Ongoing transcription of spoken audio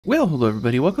Well, hello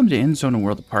everybody, welcome to Endzone and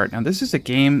World Apart. Now this is a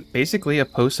game, basically a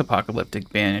post-apocalyptic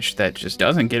banish that just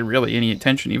doesn't get really any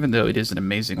attention, even though it is an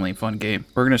amazingly fun game.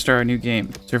 We're going to start a new game,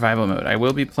 survival mode. I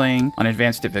will be playing on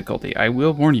advanced difficulty. I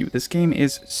will warn you, this game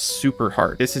is super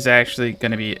hard. This is actually going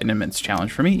to be an immense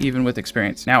challenge for me, even with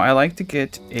experience. Now I like to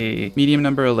get a medium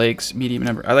number of lakes,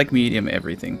 I like medium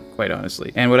everything, quite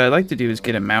honestly. And what I like to do is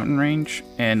get a mountain range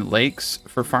and lakes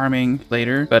for farming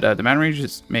later, but the mountain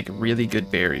ranges make really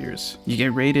good barriers. You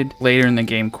get raided later in the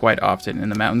game quite often, and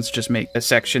the mountains just make a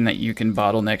section that you can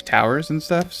bottleneck towers and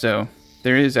stuff, so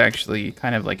there is actually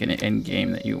kind of like an end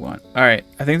game that you want. Alright,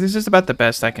 I think this is about the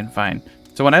best I can find.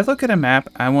 So when I look at a map,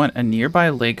 I want a nearby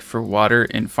lake for water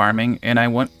and farming, and I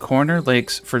want corner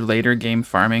lakes for later game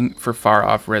farming for far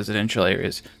off residential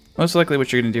areas. Most likely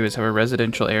what you're going to do is have a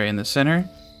residential area in the center,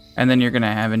 and then you're going to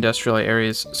have industrial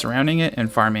areas surrounding it and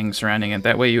farming surrounding it.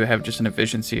 That way you have just an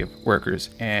efficiency of workers.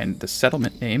 And the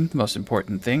settlement name, the most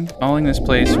important thing, calling this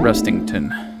place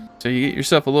Rustington. So you get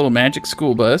yourself a little magic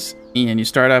school bus, and you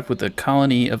start off with a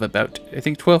colony of about, I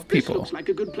think, 12 people. This looks like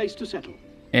a good place to settle.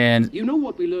 And you know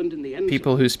what we learned in the Endzone?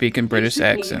 People who speak in British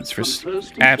accents for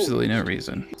absolutely no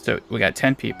reason. So we got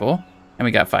 10 people, and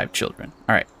we got 5 children.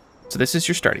 Alright, so this is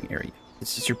your starting area.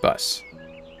 This is your bus.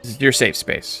 This is your safe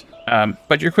space.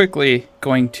 But you're quickly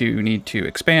going to need to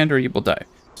expand or you will die.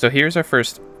 So here's our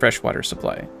first freshwater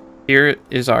supply. Here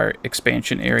is our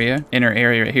expansion area. Inner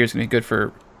area right here is going to be good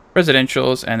for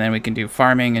residentials, and then we can do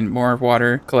farming and more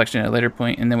water collection at a later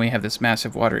point. And then we have this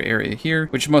massive water area here,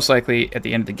 which most likely at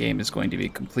the end of the game is going to be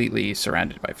completely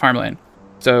surrounded by farmland.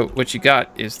 So what you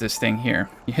got is this thing here.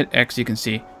 You hit X, you can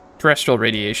see terrestrial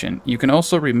radiation. You can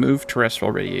also remove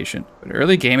terrestrial radiation. But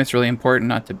early game, it's really important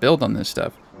not to build on this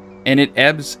stuff. And it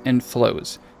ebbs and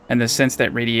flows, in the sense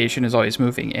that radiation is always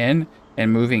moving in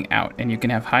and moving out, and you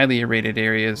can have highly irradiated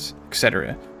areas,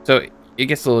 etc. So it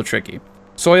gets a little tricky.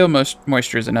 Soil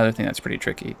moisture is another thing that's pretty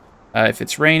tricky. If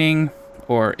it's raining,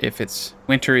 or if it's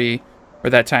wintry,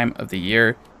 or that time of the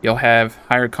year, you'll have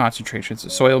higher concentrations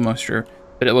of soil moisture,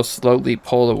 but it will slowly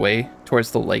pull away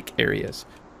towards the lake areas.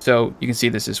 So you can see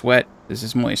this is wet, this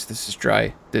is moist, this is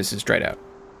dry, this is dried out.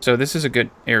 So this is a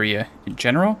good area in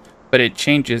general, but it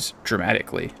changes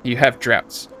dramatically. You have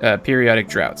droughts, periodic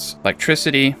droughts,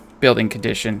 electricity, building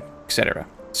condition, etc.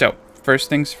 So first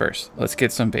things first, let's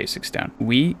get some basics down.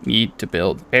 We need to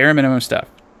build bare minimum stuff.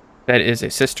 That is a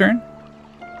cistern.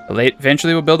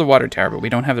 Eventually we'll build a water tower, but we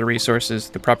don't have the resources,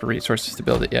 the proper resources to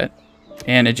build it yet.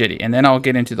 And a jetty. And then I'll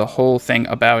get into the whole thing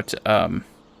about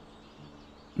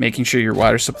making sure your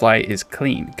water supply is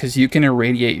clean, because you can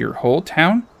irradiate your whole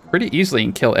town pretty easily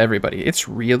and kill everybody. It's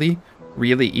really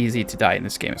easy to die in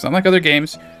this game. It's not like other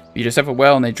games. You just have a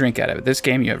well and they drink out of it. This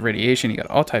game, you have radiation, you got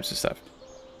all types of stuff.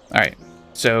 Alright,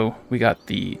 so we got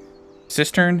the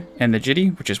cistern and the jetty,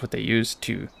 which is what they use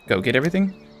to go get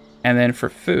everything. And then for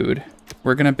food,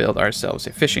 we're going to build ourselves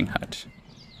a fishing hut,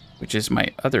 which is my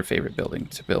other favorite building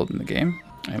to build in the game.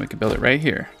 And we can build it right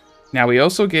here. Now we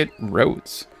also get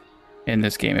roads in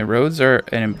this game, and roads are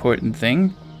an important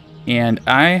thing. And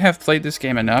I have played this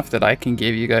game enough that I can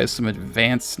give you guys some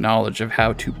advanced knowledge of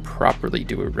how to properly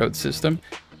do a road system.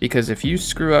 Because if you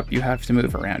screw up, you have to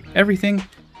move around everything,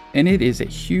 and it is a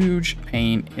huge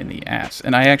pain in the ass.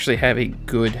 And I actually have a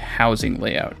good housing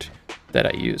layout that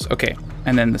I use. Okay,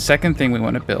 and then the second thing we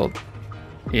want to build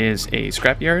is a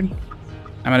scrapyard.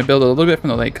 I'm going to build a little bit from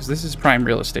the lake, because this is prime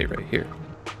real estate right here.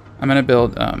 I'm going to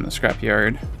build the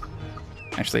scrapyard.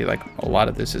 Actually, like, a lot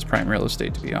of this is prime real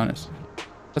estate, to be honest.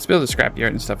 Let's build a scrapyard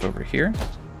and stuff over here.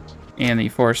 And the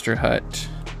forester hut.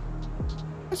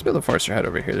 Let's build a forester hut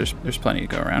over here. There's plenty to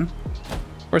go around.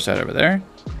 Forester hut over there.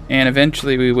 And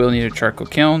eventually we will need a charcoal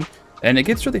kiln. And it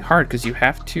gets really hard because you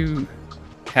have to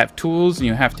have tools and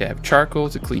you have to have charcoal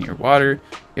to clean your water.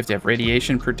 You have to have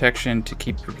radiation protection to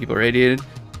keep your people radiated.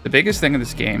 The biggest thing in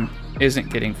this game isn't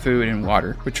getting food and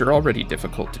water, which are already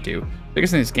difficult to do. The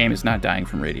biggest thing in this game is not dying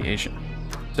from radiation.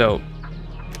 So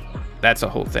that's a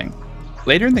whole thing.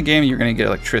 Later in the game, you're going to get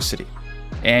electricity,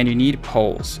 and you need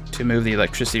poles to move the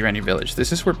electricity around your village.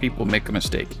 This is where people make a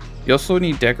mistake. You also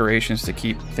need decorations to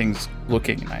keep things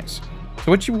looking nice.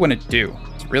 So what you want to do,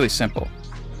 it's really simple.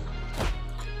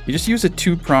 You just use a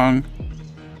 2-prong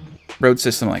road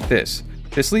system like this.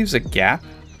 This leaves a gap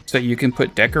so you can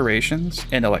put decorations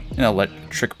and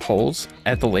electric poles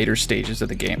at the later stages of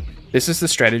the game. This is the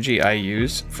strategy I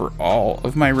use for all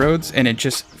of my roads, and it's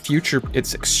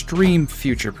extreme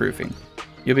future proofing.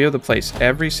 You'll be able to place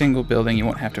every single building. You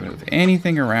won't have to move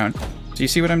anything around. So you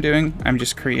see what I'm doing? I'm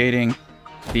just creating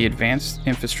the advanced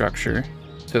infrastructure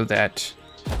so that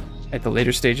at the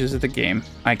later stages of the game,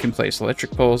 I can place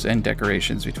electric poles and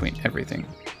decorations between everything.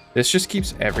 This just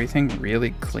keeps everything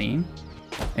really clean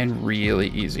and really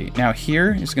easy. Now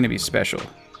here is going to be special.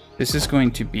 This is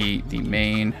going to be the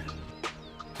main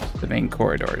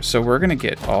corridor. So we're going to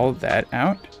get all that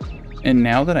out. And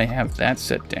now that I have that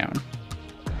set down,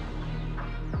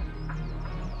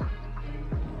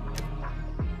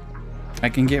 I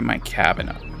can get my cabin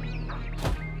up.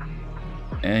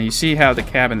 And you see how the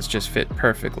cabins just fit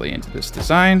perfectly into this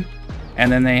design.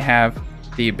 And then they have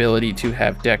the ability to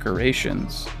have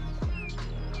decorations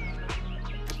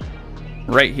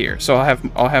right here. So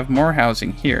I'll have more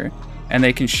housing here, and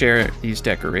they can share these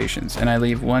decorations. And I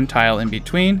leave one tile in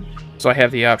between, so I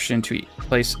have the option to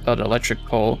place an electric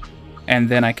pole, and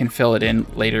then I can fill it in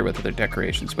later with other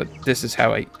decorations. But this is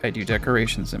how I do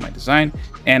decorations in my design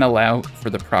and allow for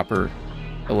the proper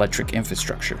electric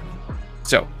infrastructure.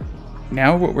 So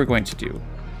now what we're going to do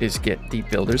is get the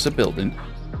builders a building,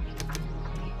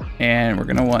 and we're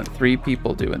gonna want 3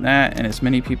 people doing that, and as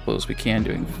many people as we can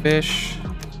doing fish.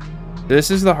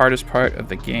 This is the hardest part of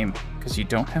the game because you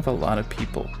don't have a lot of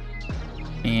people,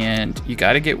 and you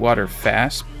got to get water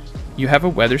fast. You have a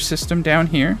weather system down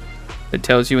here that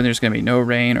tells you when there's going to be no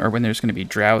rain or when there's going to be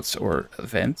droughts or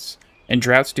events. And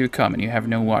droughts do come and you have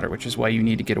no water, which is why you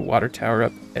need to get a water tower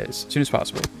up as soon as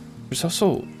possible. There's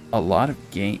also a lot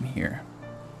of game here.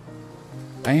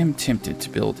 I am tempted to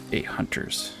build a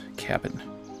hunter's cabin.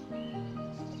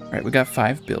 All right, we got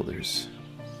 5 builders.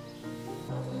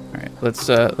 All right,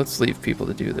 let's leave people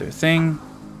to do their thing.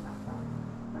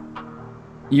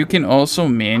 You can also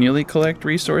manually collect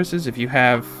resources. If you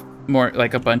have more,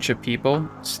 like a bunch of people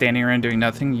standing around doing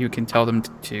nothing, you can tell them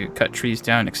to cut trees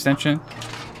down extension.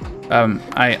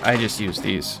 I just used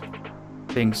these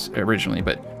things originally,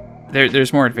 but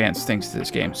there's more advanced things to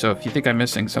this game. So if you think I'm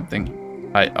missing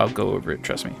something, I'll go over it,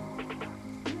 trust me.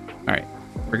 All right,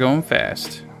 we're going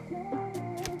fast.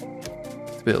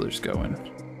 The builder's going.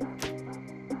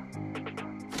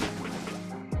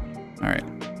 All right.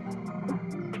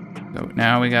 So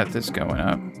now we got this going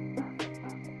up.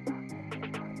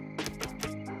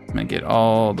 I'm gonna get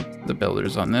all the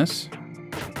builders on this.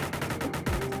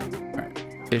 All right.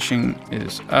 Fishing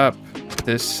is up.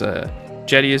 This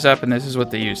jetty is up, and this is what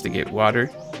they use to get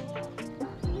water.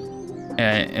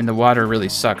 And the water really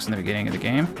sucks in the beginning of the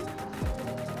game.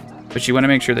 But you want to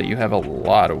make sure that you have a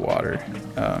lot of water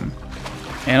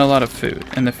and a lot of food.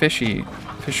 And the fishery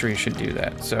should do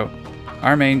that. So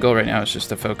our main goal right now is just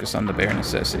to focus on the bare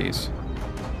necessities.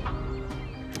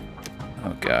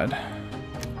 Oh god.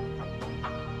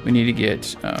 We need to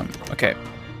get, okay.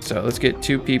 So let's get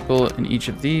 2 people in each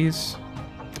of these.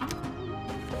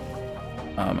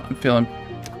 I'm feeling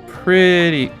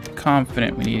pretty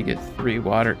confident we need to get 3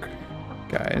 water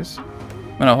guys.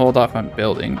 I'm gonna hold off on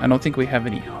building. I don't think we have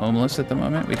any homeless at the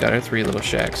moment. We got our 3 little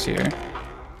shacks here.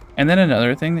 And then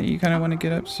another thing that you kind of want to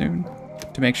get up soon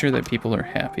to make sure that people are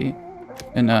happy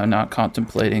and not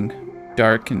contemplating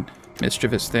dark and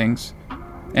mischievous things.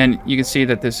 And you can see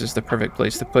that this is the perfect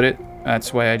place to put it.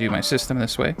 That's why I do my system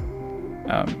this way.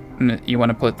 And you want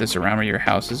to put this around where your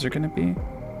houses are going to be.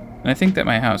 And I think that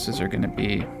my houses are going to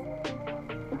be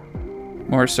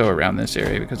more so around this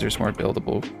area because there's more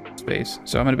buildable space.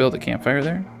 So I'm going to build a campfire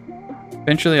there.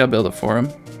 Eventually I'll build a forum.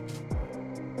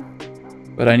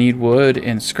 But I need wood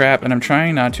and scrap, and I'm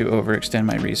trying not to overextend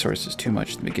my resources too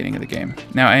much at the beginning of the game.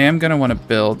 Now I am going to want to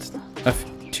build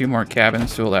 2 more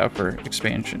cabins to allow for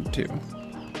expansion too.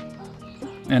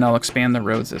 And I'll expand the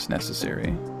roads as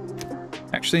necessary.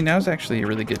 Actually, now's actually a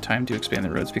really good time to expand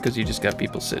the roads because you just got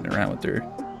people sitting around with their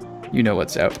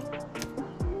you-know-what's out.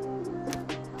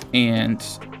 And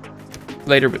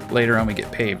later on we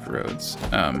get paved roads.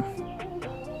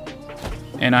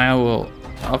 And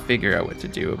I'll figure out what to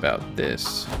do about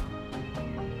this.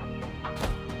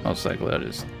 Most likely I'll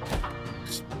just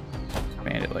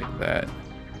expand it like that.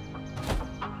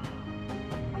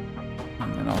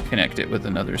 And then I'll connect it with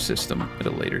another system at a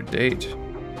later date.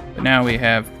 But now we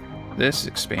have this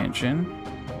expansion.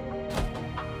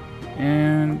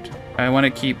 And I want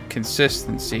to keep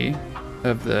consistency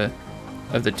of the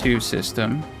 2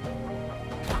 system.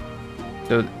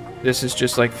 So this is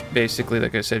just like, basically,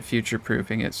 like I said,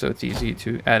 future-proofing it so it's easy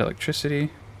to add electricity.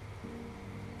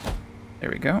 There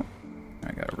we go.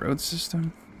 I got a road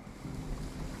system.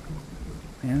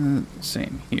 And the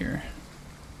same here.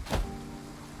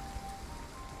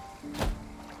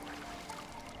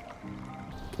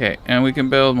 Okay, and we can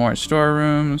build more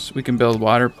storerooms. We can build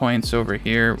water points over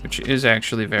here, which is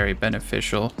actually very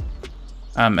beneficial.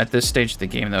 At this stage of the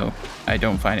game, though, I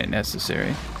don't find it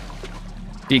necessary.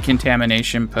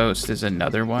 Decontamination post is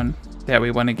another one that we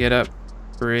want to get up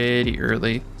pretty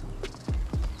early.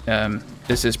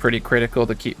 this is pretty critical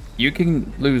to keep. You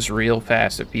can lose real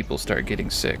fast if people start getting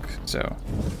sick. So, all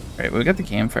right, well, we got the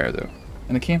campfire though,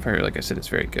 and the campfire, like I said, is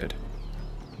very good.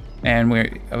 And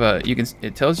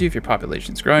it tells you if your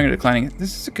population's growing or declining.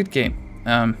 This is a good game.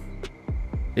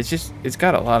 It's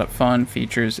got a lot of fun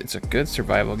features. It's a good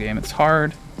survival game. It's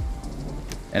hard,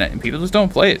 and people just don't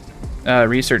play it.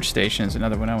 Research Station is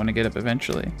another one I want to get up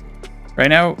eventually. Right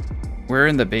now, we're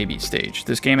in the baby stage.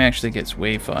 This game actually gets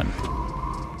way fun.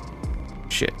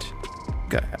 Shit.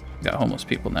 Got homeless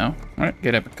people now. Alright,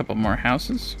 get up a couple more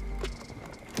houses.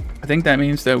 I think that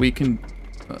means that we can...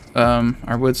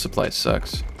 our wood supply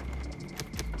sucks.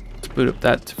 Let's boot up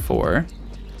that to 4.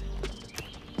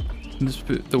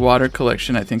 The water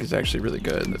collection, I think, is actually really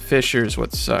good. The fisher is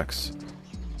what sucks.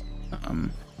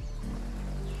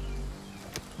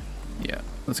 Yeah,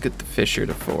 let's get the fisher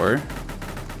to 4.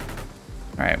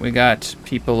 Alright, we got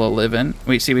people a-living.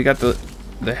 We got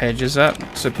the hedges up,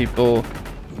 so people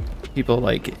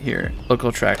like it here. Local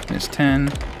attractiveness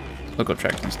 10. Local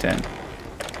attractiveness 10.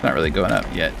 It's not really going up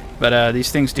yet, but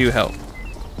these things do help.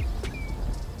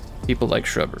 People like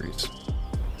shrubberies.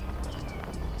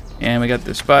 And we got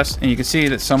this bus, and you can see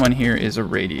that someone here is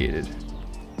irradiated.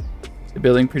 The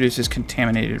building produces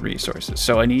contaminated resources,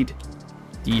 so I need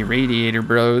the radiator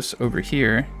bros over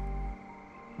here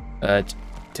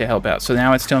to help out. So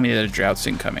now it's telling me that a drought's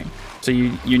incoming. So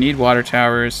you need water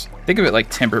towers. Think of it like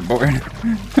timber board.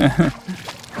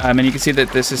 And you can see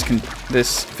that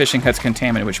this fishing hut's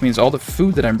contaminated, which means all the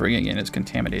food that I'm bringing in is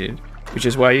contaminated, which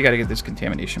is why you got to get this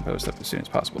contamination post up as soon as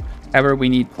possible. However, we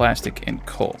need plastic and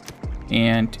coal.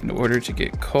 And in order to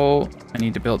get coal, I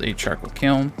need to build a charcoal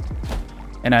kiln.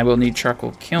 And I will need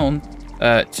charcoal kiln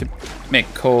to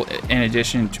make coal in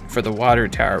addition for the water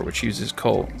tower, which uses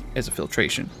coal as a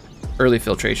filtration, early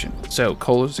filtration. So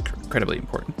coal is incredibly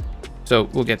important. So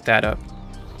we'll get that up.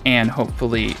 And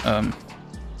hopefully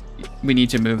we need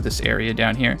to move this area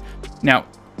down here. Now,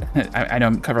 I know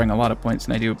I'm covering a lot of points,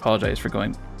 and I do apologize for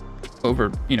going over,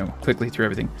 quickly through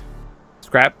everything.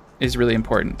 Scrap is really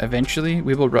important. Eventually,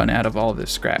 we will run out of all of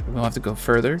this scrap. We'll have to go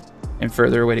further and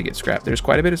further away to get scrap. There's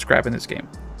quite a bit of scrap in this game.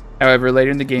 However,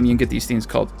 later in the game, you can get these things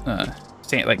called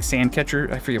sand catcher.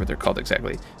 I forget what they're called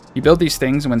exactly. You build these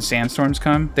things, and when sandstorms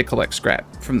come, they collect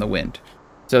scrap from the wind.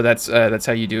 So that's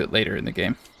how you do it later in the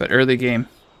game. But early game,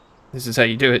 this is how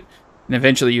you do it. And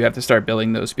eventually, you have to start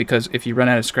building those, because if you run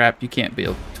out of scrap, you can't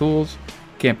build tools.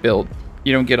 You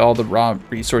don't get all the raw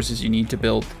resources you need to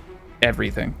build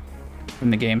everything in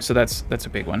the game. So that's a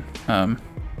big one. The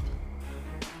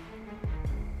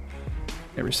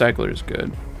recycler is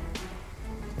good.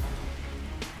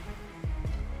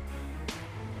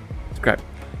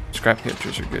 Scrap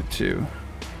catchers are good too.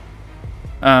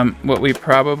 What we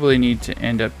probably need to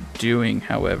end up doing,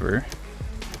 however,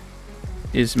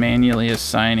 is manually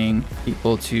assigning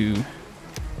people to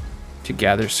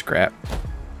gather scrap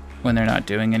when they're not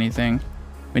doing anything.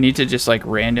 We need to just like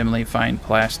randomly find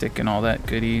plastic and all that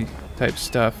goody type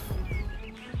stuff.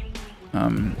 I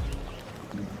mean,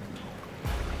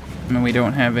 we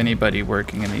don't have anybody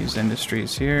working in these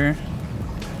industries here.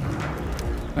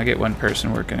 I get one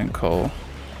person working in coal.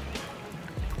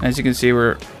 As you can see,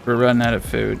 we're running out of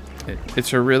food.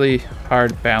 It's a really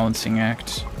hard balancing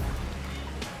act.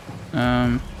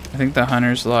 I think the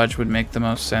Hunter's Lodge would make the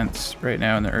most sense right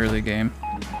now in the early game.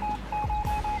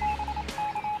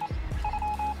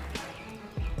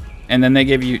 And then they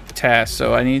give you tasks,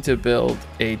 so I need to build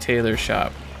a tailor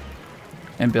shop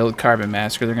and build carbon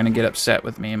masks, or they're going to get upset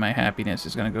with me and my happiness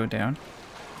is going to go down.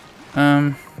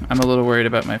 I'm a little worried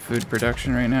about my food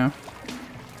production right now.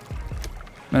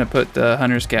 I'm going to put the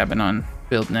Hunter's Cabin on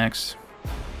build next.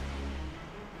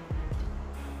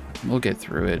 We'll get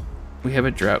through it. We have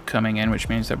a drought coming in, which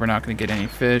means that we're not going to get any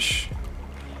fish.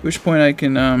 At which point I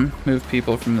can move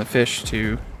people from the fish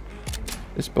to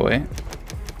this boy.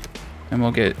 And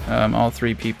we'll get all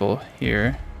 3 people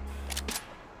here.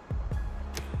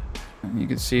 And you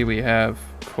can see we have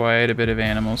quite a bit of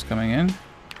animals coming in.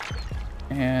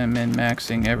 And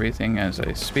min-maxing everything as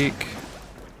I speak.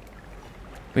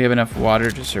 We have enough water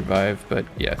to survive, but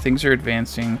yeah, things are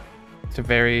advancing. It's a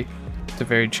very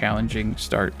challenging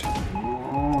start.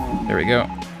 There we go.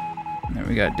 There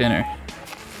we got dinner.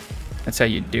 That's how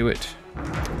you do it.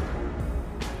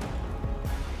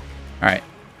 Alright.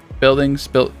 Buildings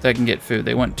built that can get food.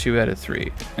 They want 2 out of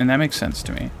 3. And that makes sense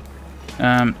to me.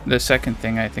 The second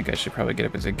thing I think I should probably get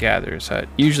up is a gatherer's hut.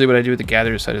 Usually what I do with the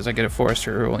gatherer's hut is I get a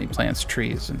forester who only plants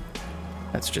trees. And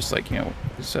that's just like,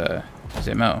 his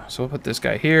MO. So we'll put this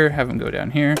guy here, have him go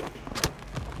down here.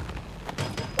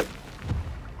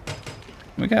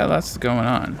 We got lots going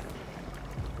on.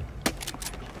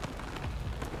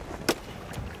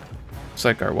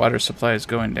 looks like our water supply is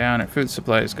going down, our food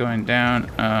supply is going down.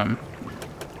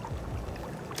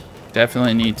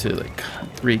 Definitely need to like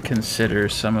reconsider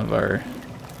some of our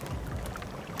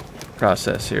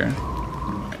process here.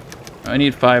 I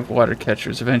need 5 water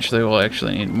catchers. Eventually we'll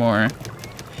actually need more.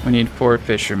 We need 4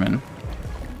 fishermen.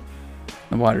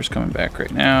 The water's coming back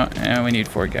right now, and we need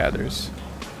 4 gatherers.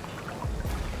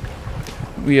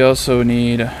 We also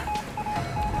need...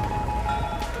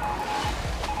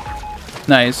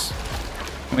 Nice.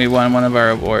 We won one of our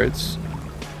awards.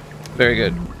 Very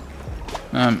good.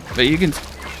 But you can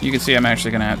see I'm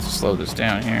actually gonna have to slow this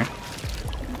down here.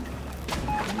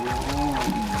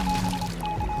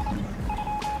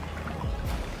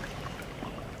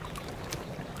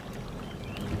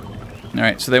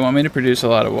 Alright, so they want me to produce a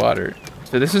lot of water.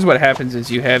 So this is what happens is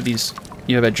you have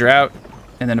a drought,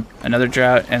 and then another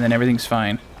drought, and then everything's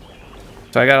fine.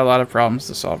 So I got a lot of problems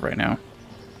to solve right now.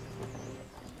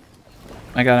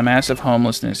 I got a massive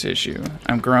homelessness issue.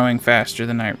 I'm growing faster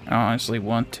than I honestly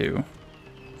want to.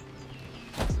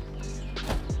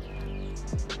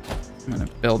 I'm gonna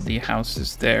build the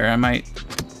houses there. I might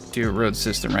do a road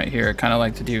system right here. I kind of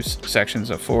like to do sections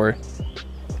of 4.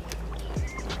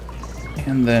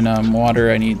 And then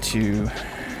water, I need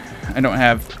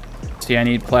I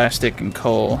need plastic and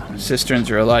coal. Cisterns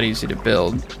are a lot easier to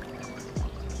build,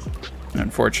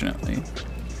 unfortunately.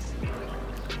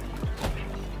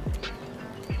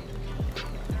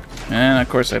 And of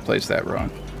course I placed that wrong.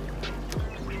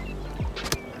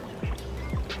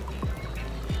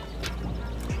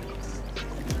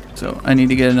 So I need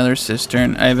to get another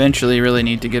cistern. I eventually really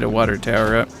need to get a water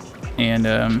tower up, and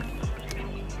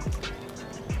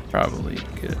probably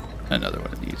get another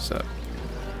one of these up.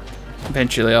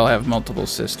 Eventually I'll have multiple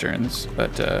cisterns,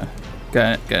 but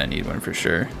gotta need one for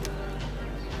sure.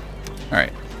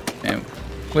 Alright, and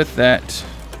with that,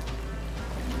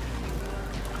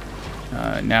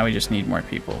 now we just need more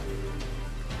people.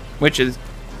 Which is,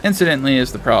 incidentally,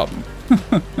 is the problem.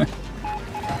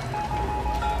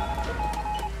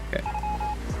 Okay.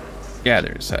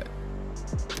 Gatherers hut.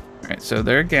 Alright, so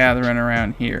they're gathering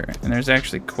around here, and there's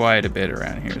actually quite a bit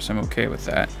around here, so I'm okay with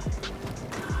that.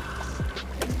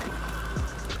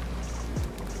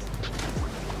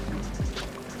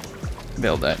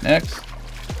 Build that next.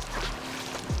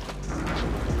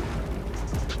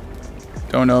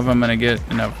 Don't know if I'm gonna get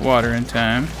enough water in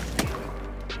time,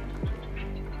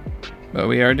 but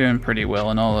we are doing pretty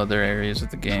well in all other areas of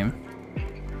the game.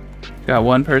 Got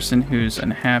one person who's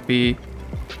unhappy.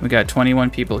 We got 21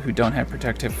 people who don't have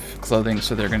protective clothing,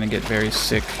 so they're gonna get very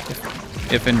sick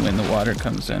if and when the water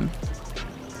comes in.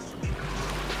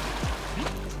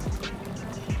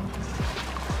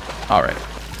 All right.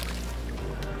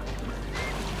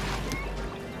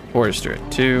 Forester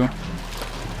at 2.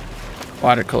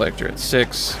 Water collector at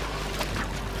 6.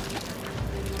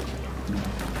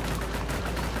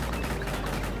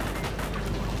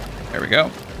 There we go.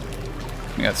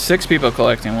 We got 6 people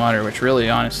collecting water, which really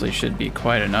honestly should be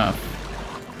quite enough.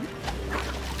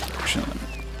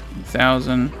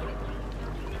 1,000.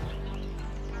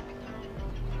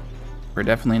 We're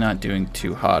definitely not doing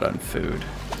too hot on food.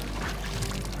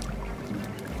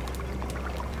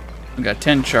 We got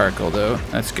 10 charcoal though,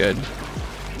 that's good.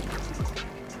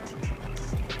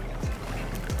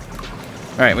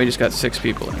 Alright, we just got 6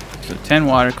 people in. So 10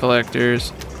 water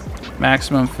collectors,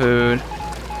 maximum food.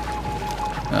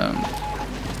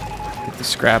 Get the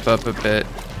scrap up a bit.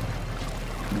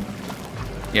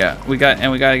 Yeah, we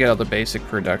gotta get all the basic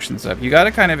productions up. You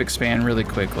gotta kind of expand really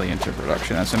quickly into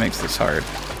production. That's what makes this hard.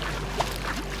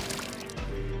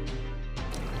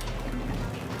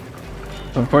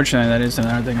 Unfortunately, that is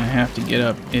another thing I have to get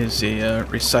up is a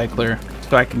recycler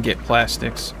so I can get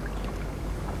plastics.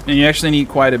 And you actually need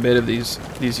quite a bit of these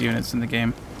units in the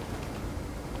game.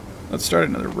 Let's start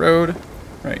another road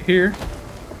right here.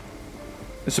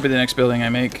 This will be the next building I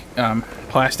make.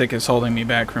 Plastic is holding me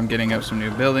back from getting up some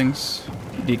new buildings.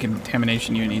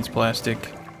 Decontamination unit needs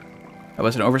plastic. That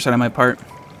was an oversight on my part.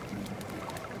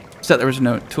 So there was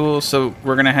no tools, so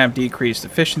we're gonna have decreased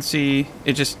efficiency.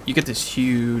 You get this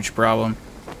huge problem.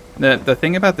 The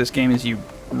thing about this game is you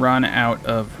run out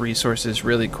of resources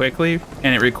really quickly,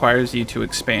 and it requires you to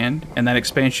expand, and that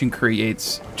expansion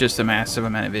creates just a massive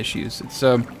amount of issues. It's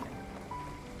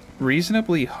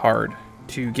reasonably hard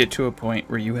to get to a point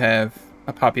where you have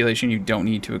a population you don't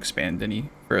need to expand any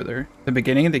further. The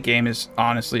beginning of the game is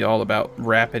honestly all about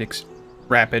rapid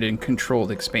and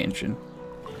controlled expansion,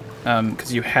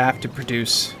 because you have to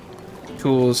produce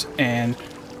tools and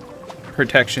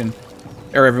protection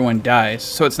or everyone dies.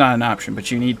 So it's not an option,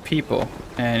 but you need people,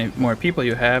 and the more people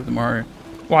you have, the more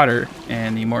water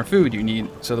and the more food you need.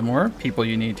 So the more people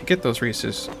you need to get those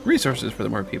resources for the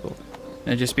more people.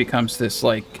 And it just becomes this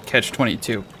like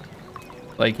catch-22.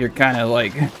 Like you're kind of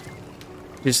like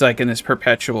just like in this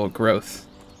perpetual growth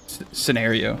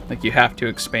scenario. Like you have to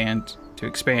expand,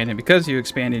 and because you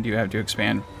expanded, you have to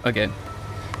expand again.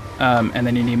 And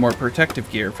then you need more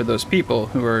protective gear for those people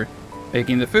who are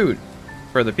making the food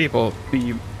for the people who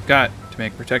you got to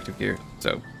make protective gear.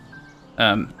 So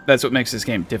that's what makes this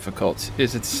game difficult.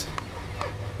 Is it's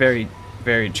very,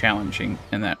 very challenging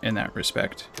in that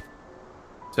respect.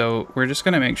 So we're just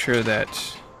gonna make sure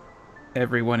that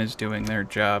everyone is doing their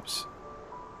jobs.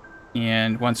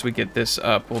 And once we get this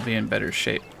up, we'll be in better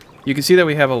shape. You can see that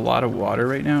we have a lot of water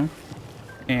right now,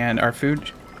 and our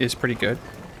food is pretty good.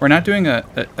 We're not doing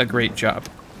a great job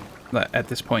at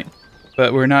this point,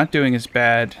 but we're not doing as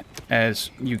bad as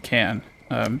you can.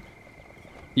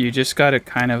 You just gotta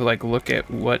kind of like look at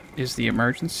what is the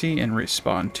emergency and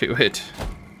respond to it.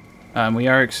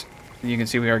 You can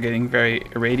see we are getting very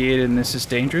irradiated, and this is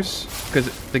dangerous because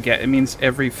it means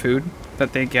every food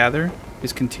that they gather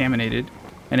is contaminated,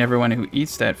 and everyone who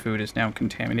eats that food is now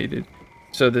contaminated.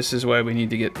 So this is why we need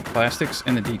to get the plastics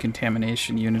and the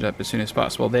decontamination unit up as soon as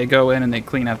possible. They go in and they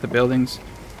clean out the buildings,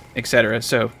 etc.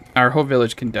 So our whole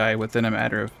village can die within a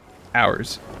matter of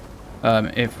hours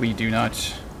if we do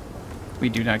not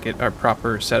get our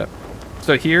proper setup.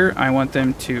 So here I want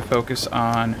them to focus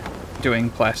on doing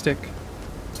plastic.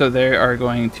 So they are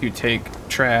going to take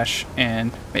trash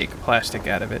and make plastic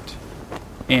out of it.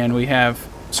 And we have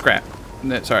scrap.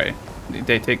 Sorry,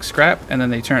 they take scrap and then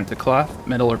they turn it to cloth,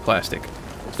 metal, or plastic.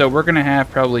 So we're going to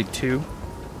have probably 2,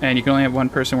 and you can only have 1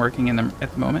 person working in them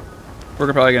at the moment.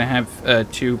 We're probably going to have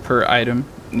 2 per item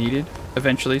needed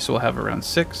eventually, so we'll have around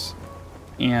 6.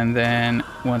 And then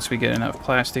once we get enough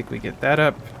plastic, we get that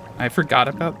up. I forgot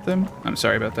about them. I'm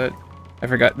sorry about that. I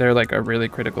forgot they're like a really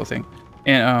critical thing.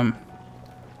 And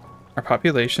our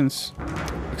population's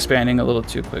expanding a little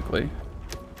too quickly.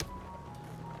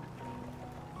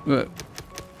 But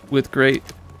with great...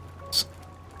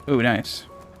 Ooh, nice.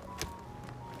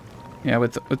 Yeah,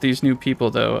 with these new people,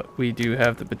 though, we do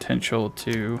have the potential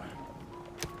to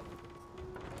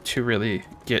really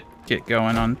get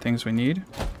going on things we need.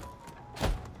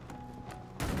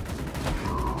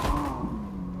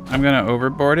 I'm gonna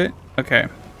overboard it. Okay.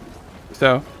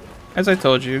 So, as I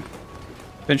told you,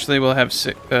 eventually we'll have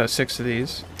 6 of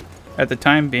these. At the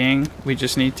time being, we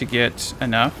just need to get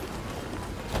enough.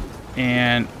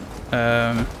 And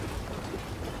I'm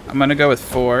gonna go with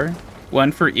 4.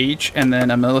 1 for each, and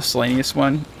then a miscellaneous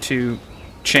one to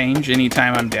change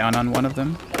anytime I'm down on one of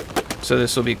them. So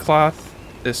this will be cloth,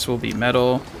 this will be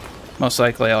metal. Most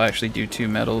likely I'll actually do 2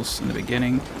 metals in the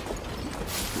beginning.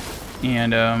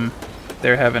 And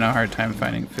they're having a hard time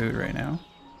finding food right now.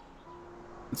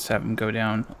 Let's have them go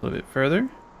down a little bit further.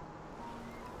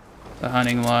 The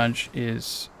hunting lodge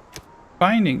is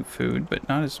finding food, but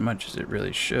not as much as it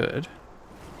really should.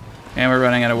 And we're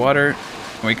running out of water.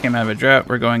 We came out of a drought.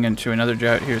 We're going into another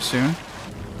drought here soon.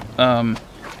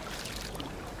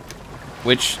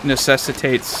 Which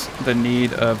necessitates the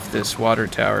need of this water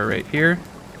tower right here.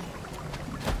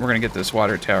 We're going to get this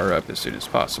water tower up as soon as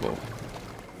possible.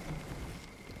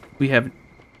 We have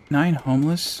 9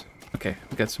 homeless. Okay,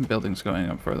 we got some buildings going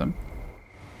up for them.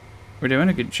 We're doing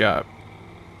a good job.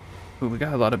 Ooh, we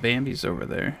got a lot of Bambis over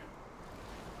there.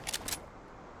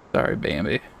 Sorry,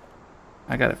 Bambi.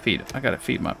 I gotta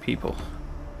feed my people.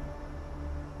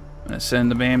 I'm gonna send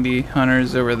the Bambi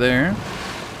hunters over there.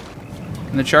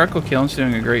 And the charcoal kiln's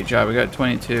doing a great job. We got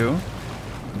 22. We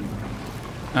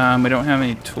don't have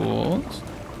any tools.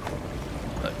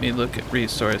 Let me look at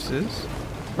resources.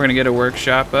 We're gonna get a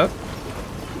workshop up.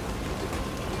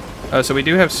 Oh, so we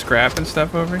do have scrap and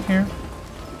stuff over here.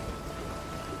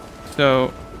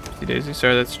 So, see Daisy,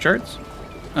 sorry, that's charts.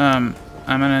 I'm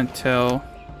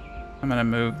gonna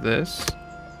move this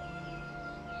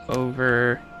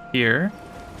over here.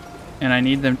 And I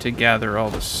need them to gather all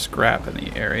the scrap in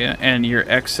the area. And your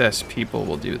excess people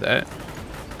will do that.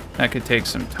 That could take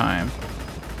some time.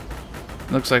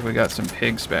 Looks like we got some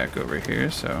pigs back over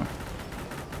here, so...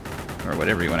 or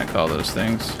whatever you want to call those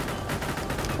things.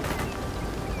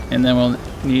 And then we'll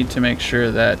need to make sure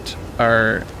that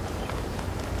our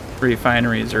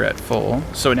refineries are at full.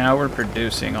 So now we're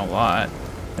producing a lot.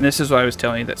 And this is why I was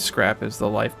telling you that scrap is the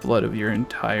lifeblood of your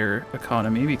entire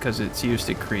economy, because it's used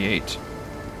to create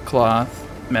cloth,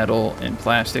 metal, and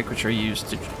plastic, which are used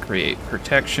to create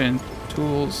protection,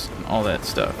 tools, and all that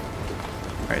stuff.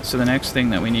 Alright, so the next thing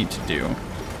that we need to do...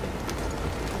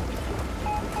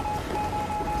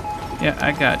 yeah,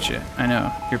 I got you. I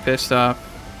know. You're pissed off,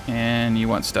 and you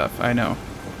want stuff. I know.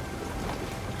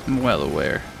 I'm well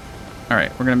aware. All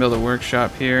right, we're gonna build a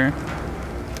workshop here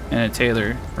and a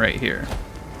tailor right here.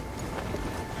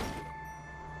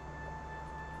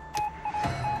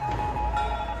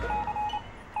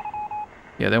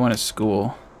 Yeah, they want a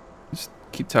school. Just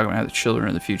keep talking about how the children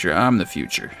are the future. I'm the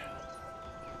future.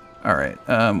 All right,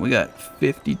 we got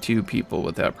 52 people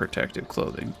without protective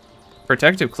clothing.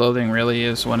 Protective clothing really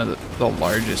is one of the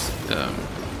largest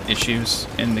issues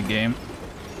in the game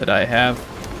that I have.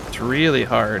 It's really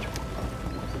hard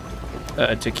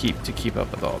to keep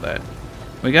up with all that.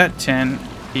 We got 10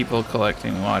 people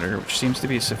collecting water, which seems to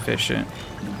be sufficient.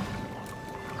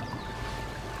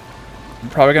 I'm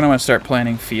probably gonna want to start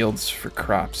planting fields for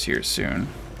crops here soon.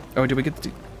 Oh, did we get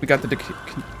we got the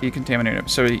decontaminator?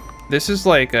 So this is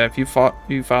like if you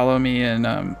follow me in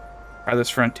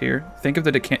Farthest Frontier, think of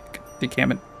the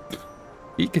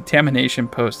decontamination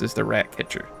post as the rat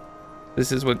catcher.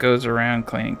 This is what goes around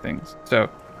cleaning things. So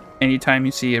anytime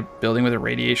you see a building with a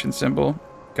radiation symbol,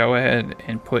 go ahead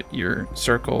and put your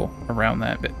circle around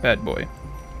that bad boy.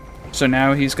 So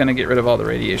now he's going to get rid of all the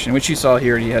radiation, which you saw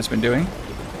here he has been doing.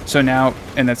 So now,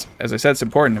 and that's, as I said, it's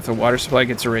important. If the water supply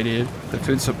gets irradiated, the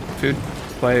food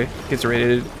supply gets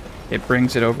irradiated, it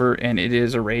brings it over and it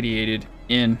is irradiated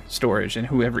in storage, and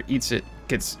whoever eats it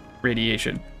gets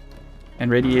radiation.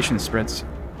 And radiation spreads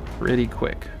pretty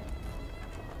quick.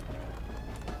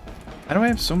 How do I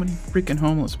have so many freaking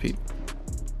homeless people?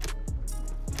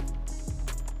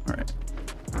 Alright.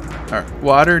 Alright,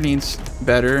 water needs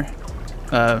better.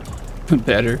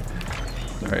 Better.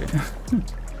 Alright.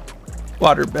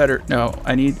 Water better. No,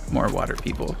 I need more water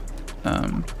people.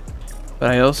 But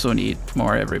I also need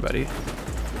more everybody.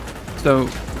 So,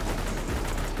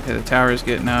 okay, the tower is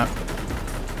getting up.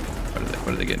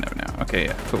 What are they getting up now? Okay,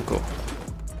 yeah, cool.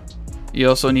 You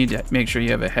also need to make sure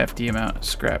you have a hefty amount of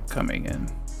scrap coming in.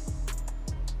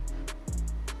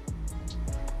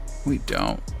 We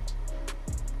don't.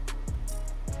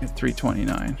 At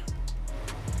 329.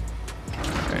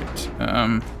 Right.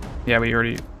 Yeah, we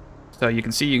already. So you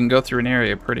can see you can go through an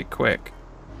area pretty quick.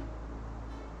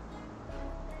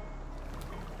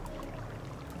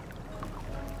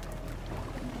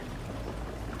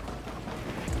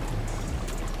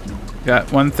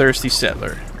 Got one thirsty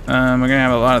settler. We're gonna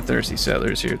have a lot of thirsty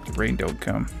settlers here if the rain don't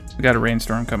come. We got a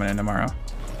rainstorm coming in tomorrow.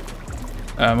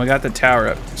 We got the tower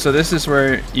up. So this is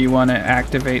where you want to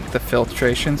activate the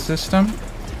filtration system.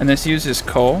 And this uses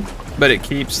coal, but it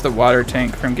keeps the water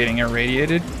tank from getting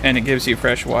irradiated, and it gives you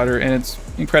fresh water, and it's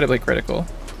incredibly critical.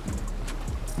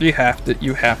 You have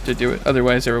to do it,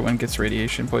 otherwise everyone gets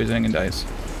radiation poisoning and dies.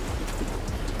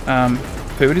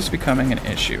 Food is becoming an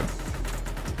issue.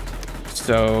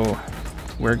 So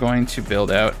we're going to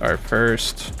build out our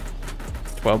first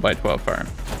 12 by 12 farm.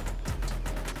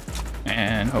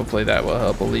 And hopefully that will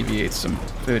help alleviate some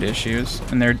food issues.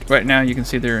 And they're right now you can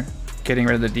see they're getting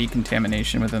rid of the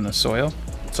decontamination within the soil.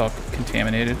 It's all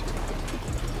contaminated.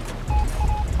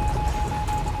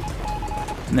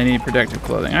 And they need protective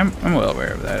clothing. I'm well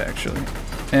aware of that actually.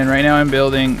 And right now I'm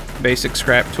building basic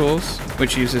scrap tools,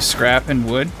 which uses scrap and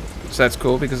wood. So that's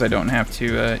cool because I don't have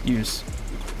to use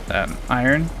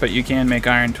iron, but you can make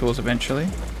iron tools eventually.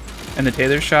 And the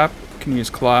tailor shop can use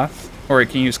cloth, or it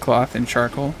can use cloth and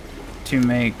charcoal to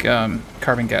make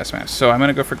carbon gas masks. So I'm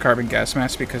gonna go for carbon gas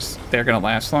masks because they're gonna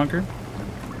last longer.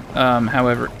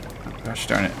 However, gosh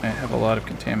darn it, I have a lot of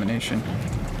contamination.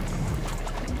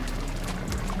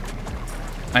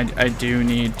 I do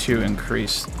need to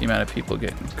increase the amount of people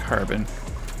getting carbon.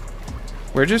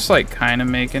 We're just like kind of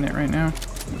making it right now.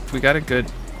 We got a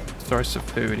good source of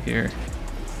food here.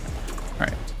 All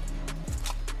right.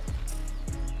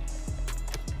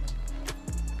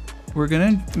 We're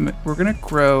gonna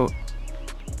grow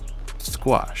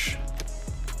squash.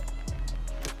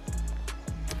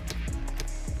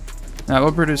 That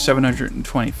will produce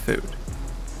 720 food.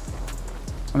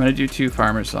 I'm gonna do 2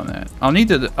 farmers on that. I'll need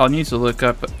to look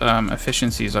up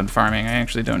efficiencies on farming. I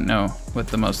actually don't know what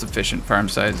the most efficient farm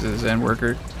size is and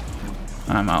worker.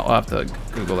 I'll have to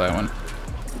Google that one.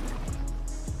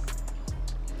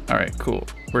 All right, cool.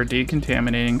 We're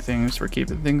decontaminating things. We're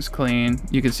keeping things clean.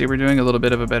 You can see we're doing a little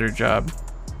bit of a better job,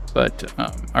 but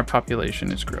our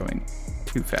population is growing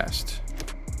too fast.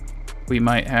 We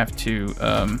might have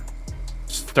to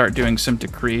start doing some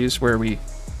decrees where we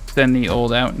send the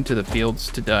old out into the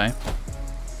fields to die.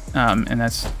 And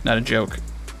that's not a joke.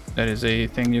 That is a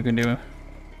thing you can do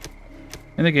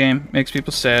in the game. Makes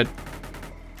people sad,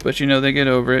 but you know they get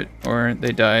over it or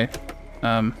they die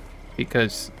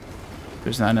because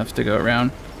there's not enough to go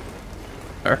around.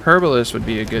 A herbalist would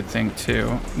be a good thing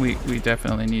too. We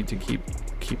definitely need to keep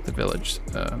the village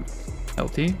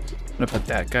healthy. I'm gonna put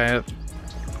that guy up.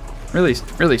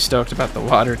 Really stoked about the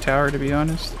water tower, to be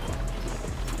honest.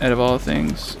 Out of all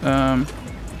things.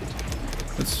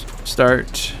 Let's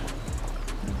start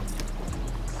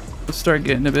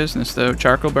getting to business, though.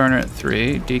 Charcoal burner at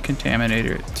 3,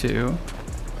 decontaminator at 2,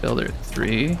 builder at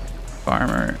 3,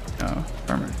 farmer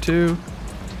 2.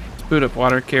 Let's boot up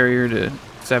water carrier to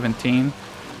 17.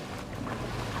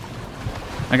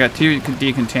 I got 2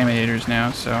 decontaminators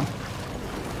now, so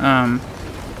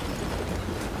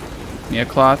yeah,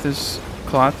 cloth is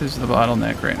the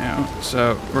bottleneck right now.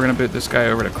 So we're gonna boot this guy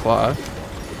over to cloth.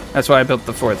 That's why I built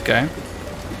the 4th guy.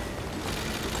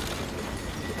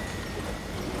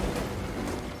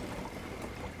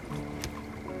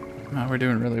 Oh, we're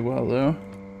doing really well though.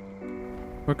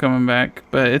 We're coming back,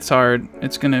 but it's hard.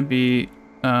 It's gonna be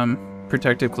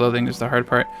protective clothing is the hard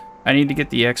part. I need to get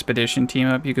the expedition team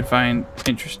up. You can find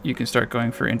you can start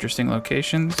going for interesting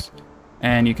locations,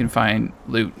 and you can find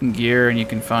loot and gear, and you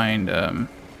can find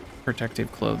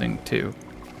protective clothing too.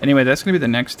 Anyway, that's gonna be the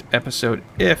next episode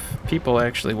if people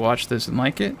actually watch this and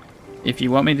like it. If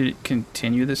you want me to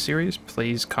continue the series,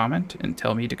 please comment and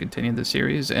tell me to continue the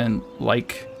series and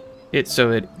like it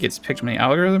so it gets picked in the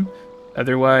algorithm.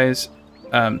 Otherwise,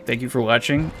 thank you for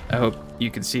watching. I hope you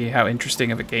can see how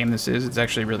interesting of a game this is. It's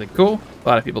actually really cool. A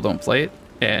lot of people don't play it,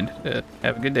 and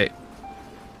have a good day.